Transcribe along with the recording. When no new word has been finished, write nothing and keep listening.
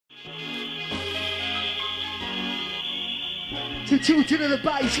to tilting of the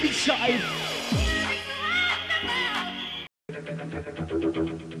bass inside.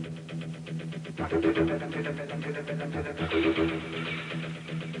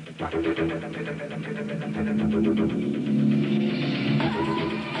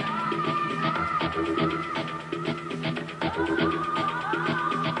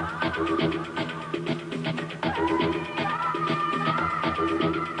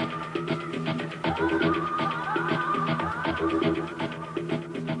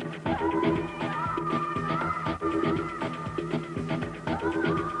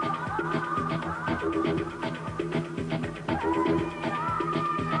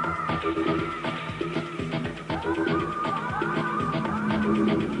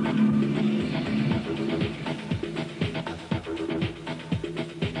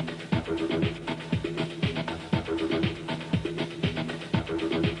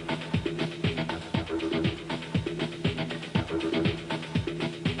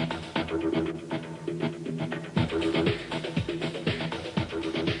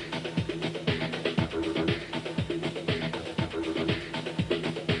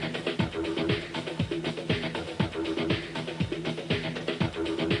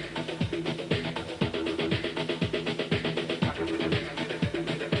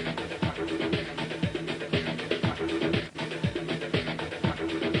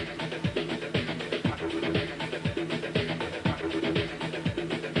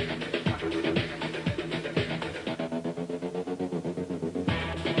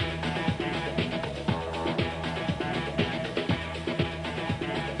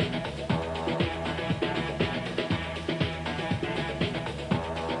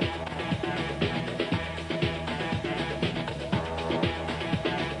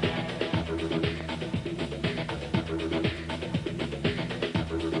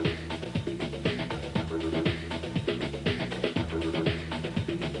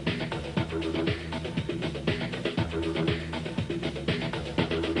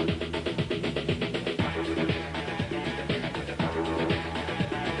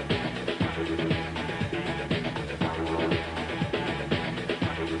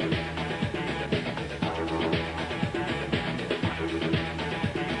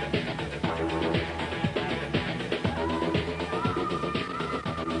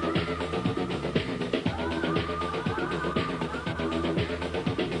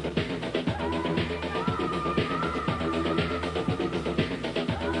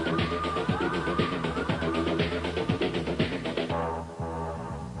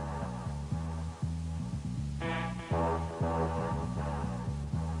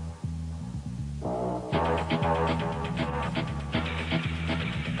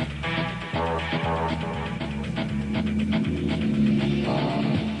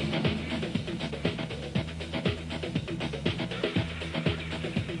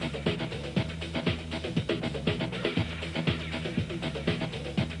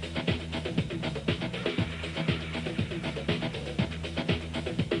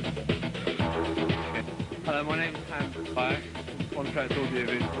 My name is Hans Bayer, contract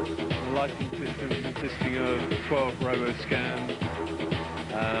audiovisual. The lighting system consisting of 12 robo scans,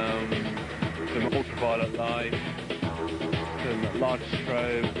 some ultraviolet light, some large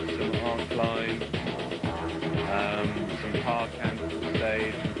strobe, some arc line, some power candles on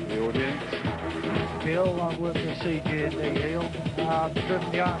stage for the audience. Bill, I work for CG&D Hill. I've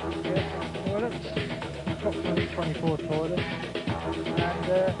driven the arc toilets, approximately 24 toilets, and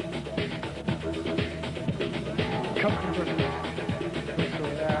come from Bristol.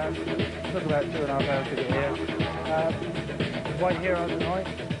 Took about 2.5 hours to get here. Wait here overnight,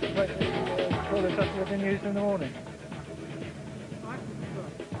 wait the toilets up to have been used in the morning.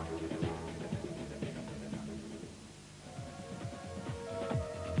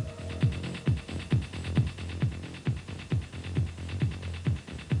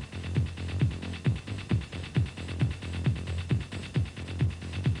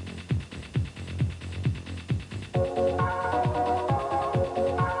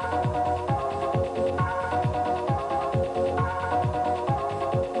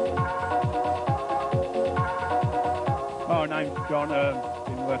 My name's John,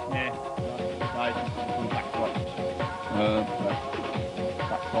 been working here on Blackbox,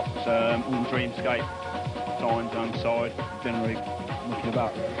 on Dreamscape, signs on side, generally looking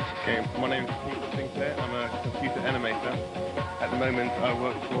about. Okay, my name's Peter Sinclair, I'm a computer animator. At the moment I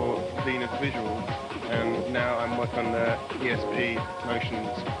work for Venus Visuals, and now I'm working on the ESP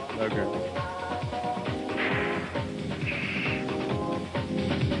Motions logo.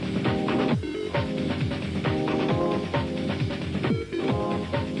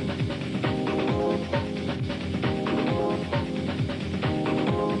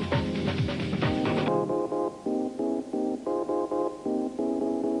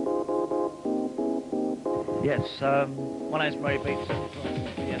 Yes, my name's Ray Beaton from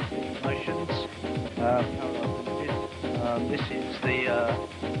BF Promotions. This is the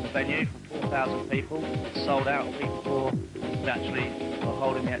venue for 4,000 people. It's sold out a week before we actually got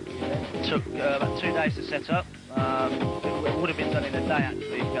holding the event. It took about 2 days to set up. It would have been done in a day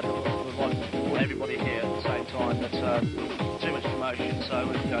actually if we had to everybody here at the same time, but too much promotion, so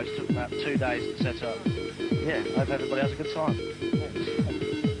it took about 2 days to set up. Yeah, I hope everybody has a good time.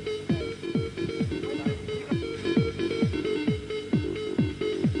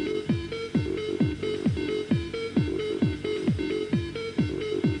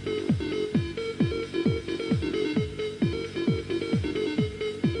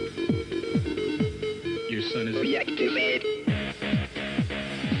 Your son is reactivated.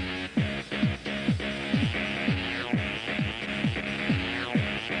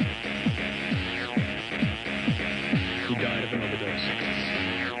 He died of an overdose.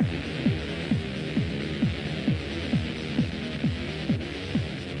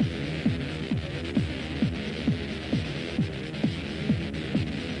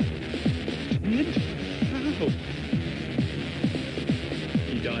 What?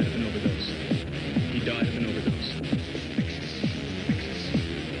 He died of an overdose. He died of an overdose. He died of an overdose.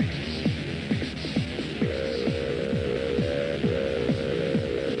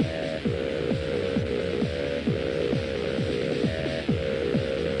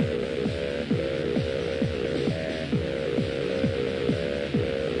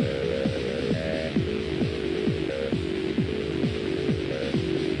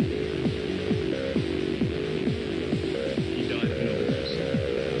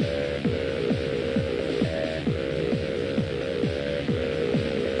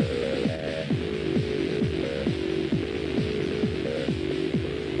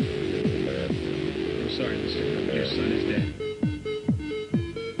 I'm sorry, mister. Your son is dead.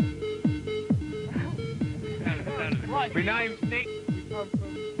 My name's Nick. We come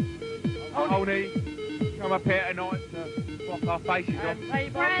from Olney. Come up here tonight to block our faces off. Hey,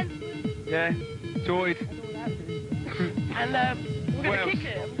 friends. Yeah, sorted. And we're What going to else? kick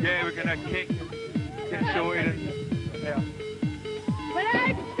it. Yeah, we're gonna kick, get sorted, and yeah. My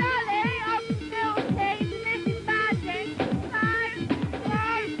name's Sally. I'm from Milton. And this is Magic. Hello.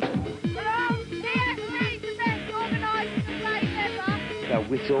 ESP's the best organised place ever. Got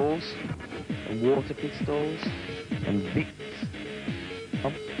whistles and water pistols and bits.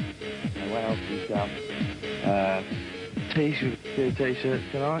 And what else we got? T-shirt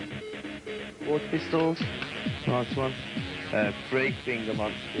tonight. Water pistols. Nice one. Three finger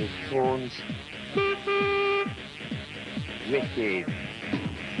monsters. Horns. Wicked.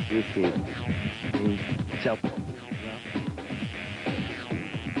 Wicked. Self.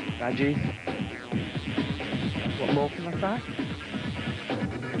 Badges. What more can I say?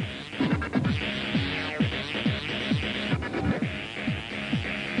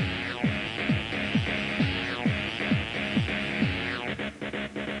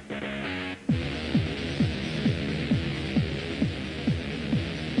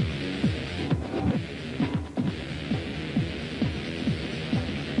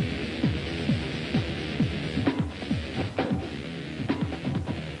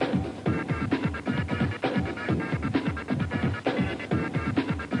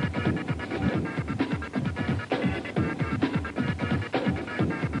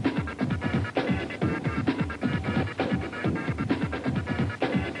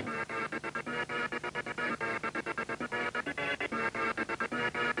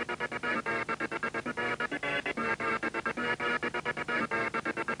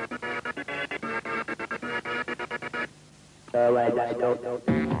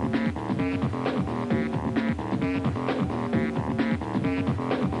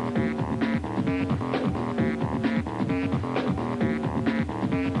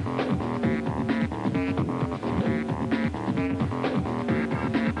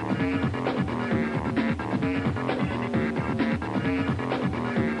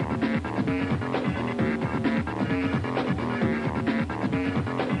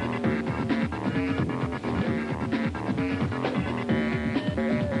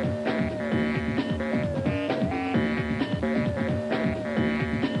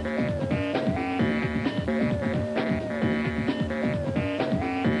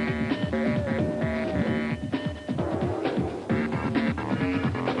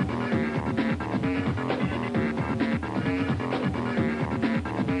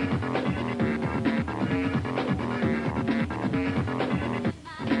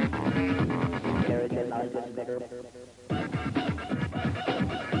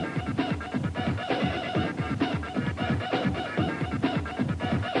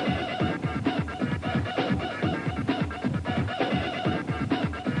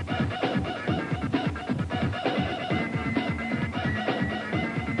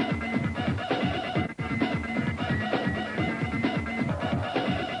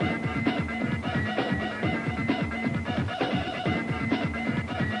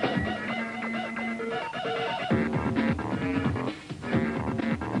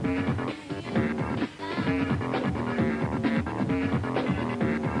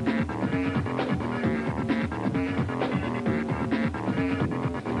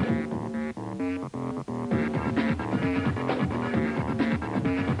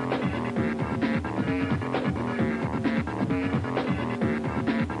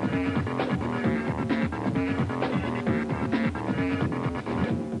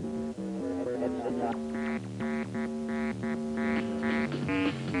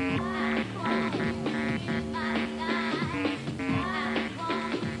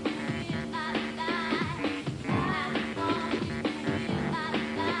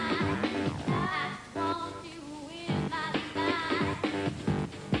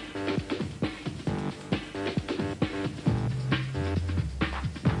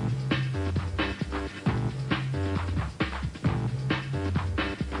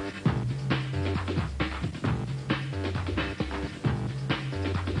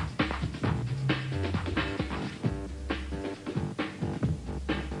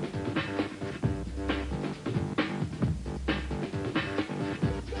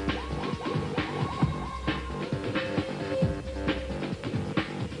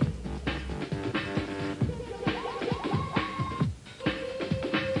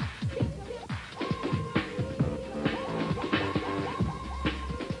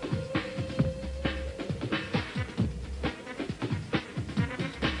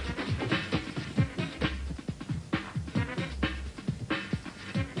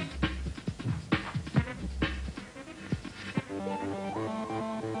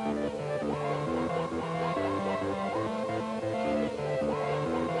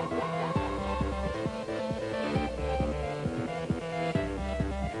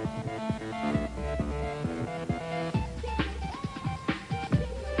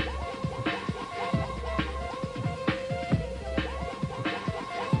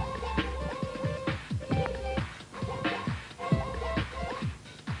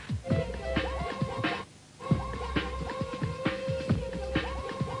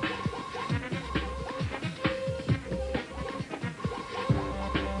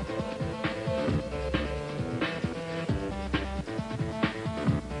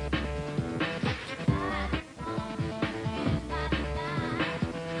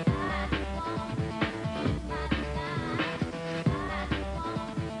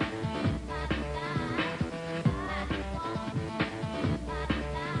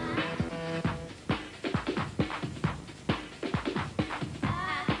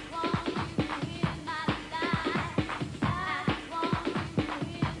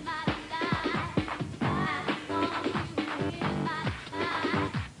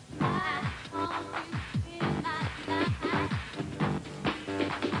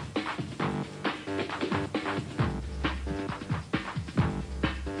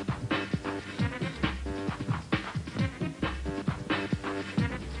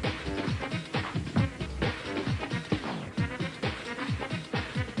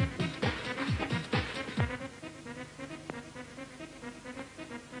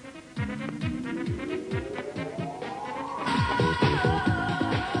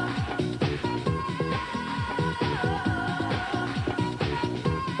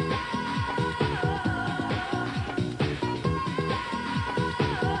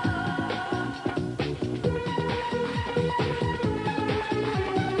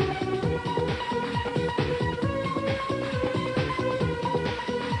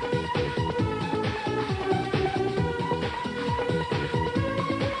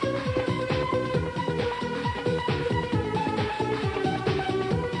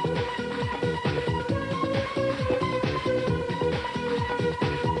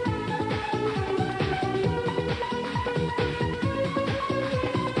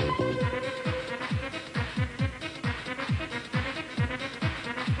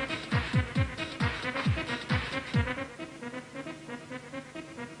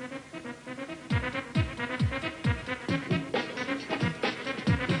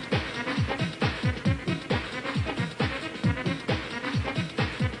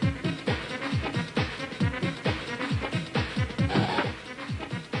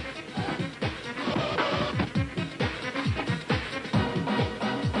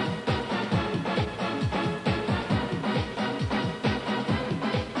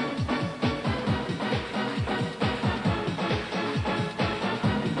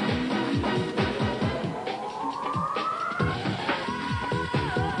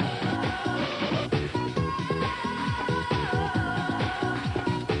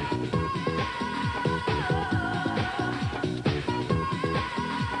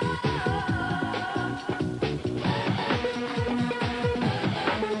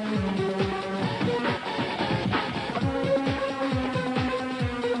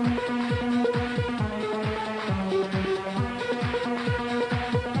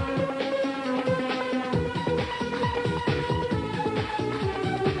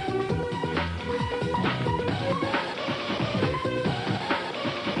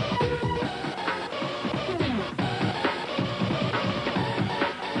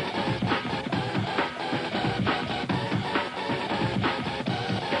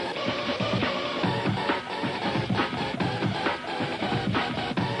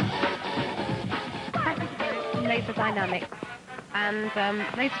 Dynamics, and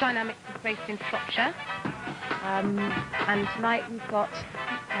Laser Dynamics is based in Shropshire. And tonight we've got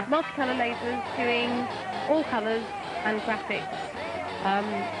multicolour lasers doing all colours and graphics.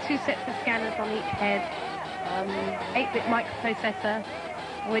 2 sets of scanners on each head, 8-bit microprocessor.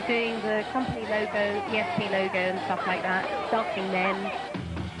 We're doing the company logo, ESP logo and stuff like that, dancing men.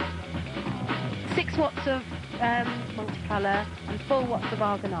 6 watts of multicolour and 4 watts of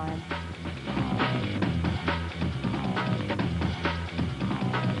argon iron.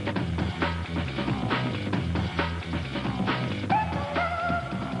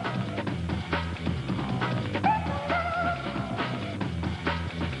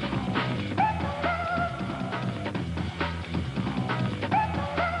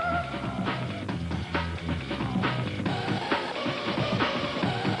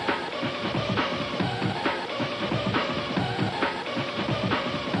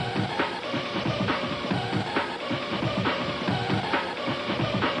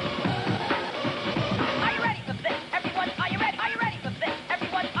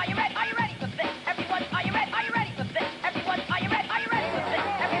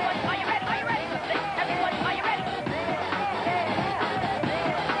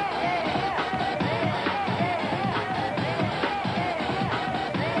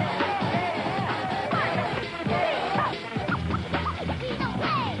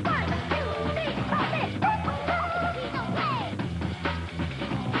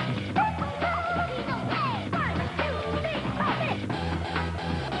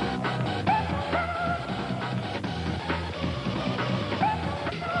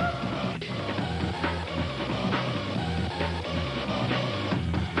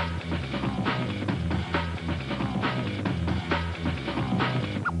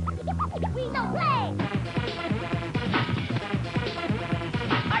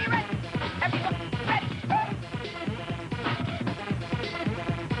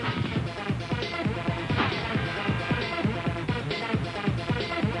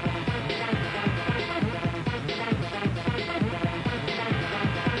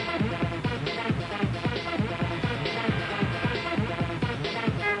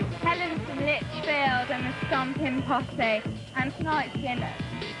 Stomping Posse, and tonight's been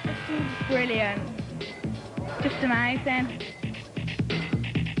brilliant, just amazing.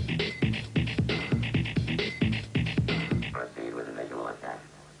 Proceed with the visual attack.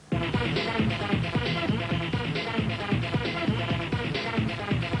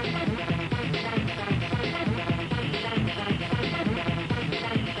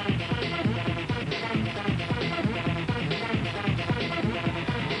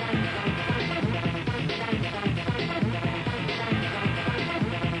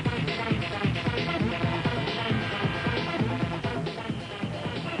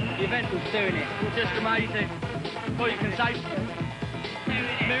 The event was doing it. Just amazing. All you can say.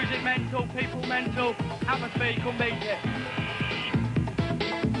 Music mental, people mental, atmosphere, you couldn't beat it.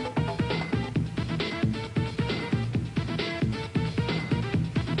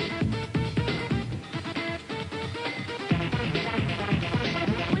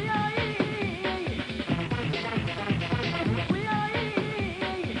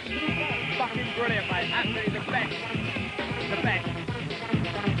 Fucking brilliant, mate. Absolutely the best. The best.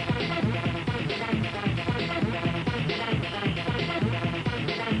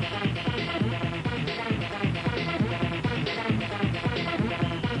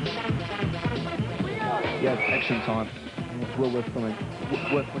 Yeah, excellent time. It's well worth coming.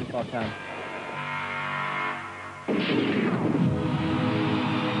 Worth £25.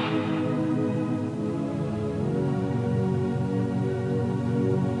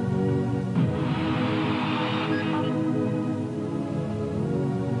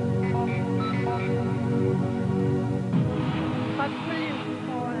 Had brilliant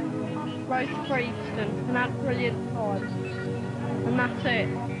time. Rose to Preston and had brilliant time. And that's it.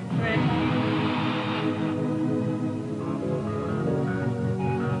 Really.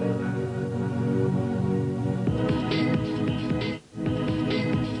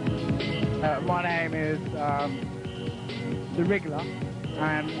 My name is The Wriggler,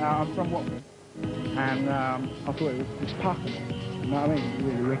 and I'm from Watford, and I thought it was pucking. You know what I mean?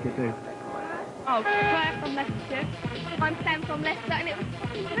 Really wicked, dude. Oh, Claire from Leicestershire. I'm Sam from Leicester, and it was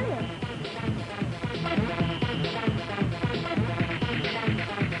fucking brilliant.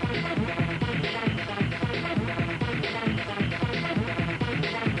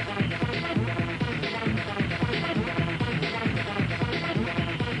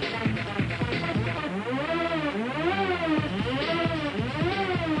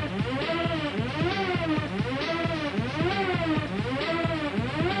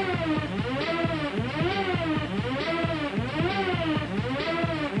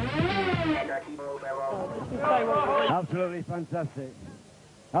 Absolutely fantastic.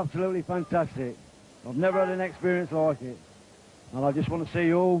 Absolutely fantastic. I've never had an experience like it. And I just want to see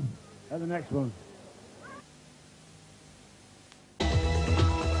you all at the next one.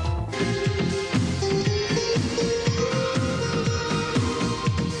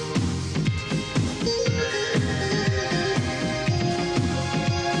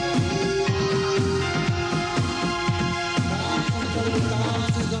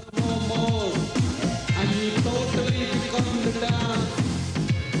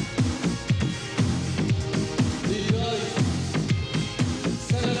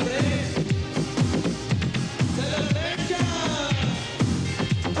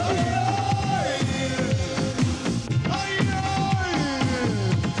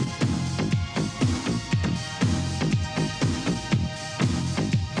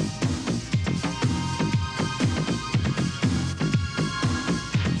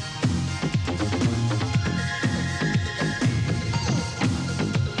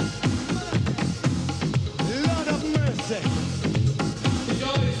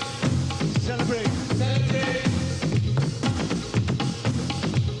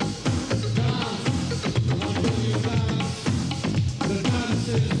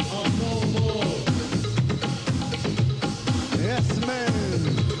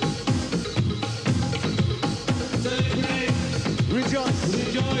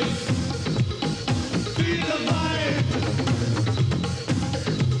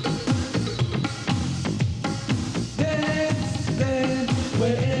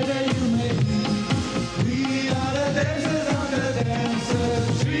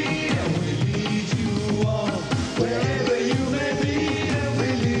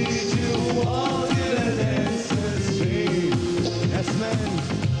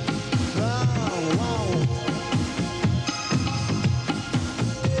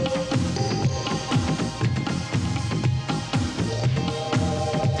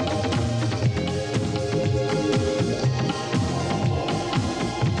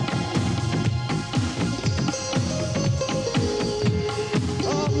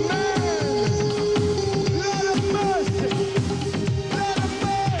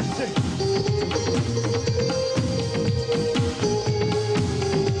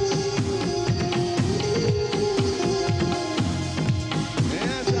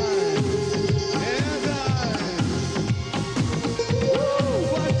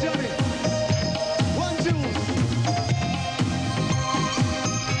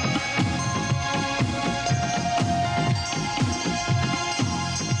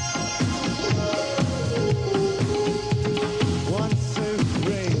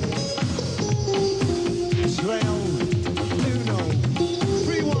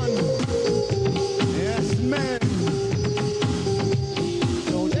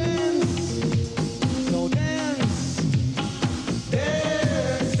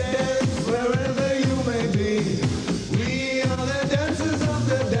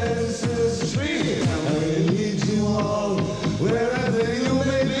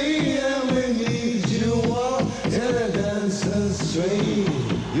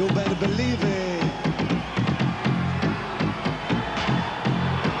 You better believe it.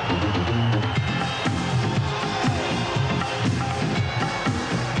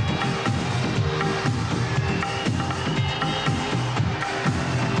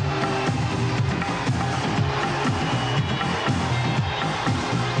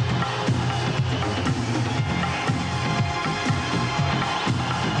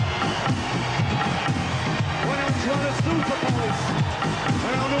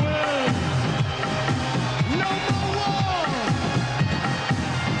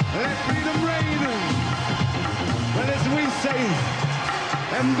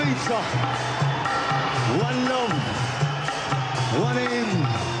 One love, one aim,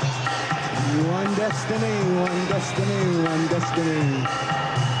 one destiny, one destiny, one destiny.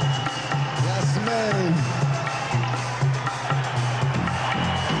 Yes, man.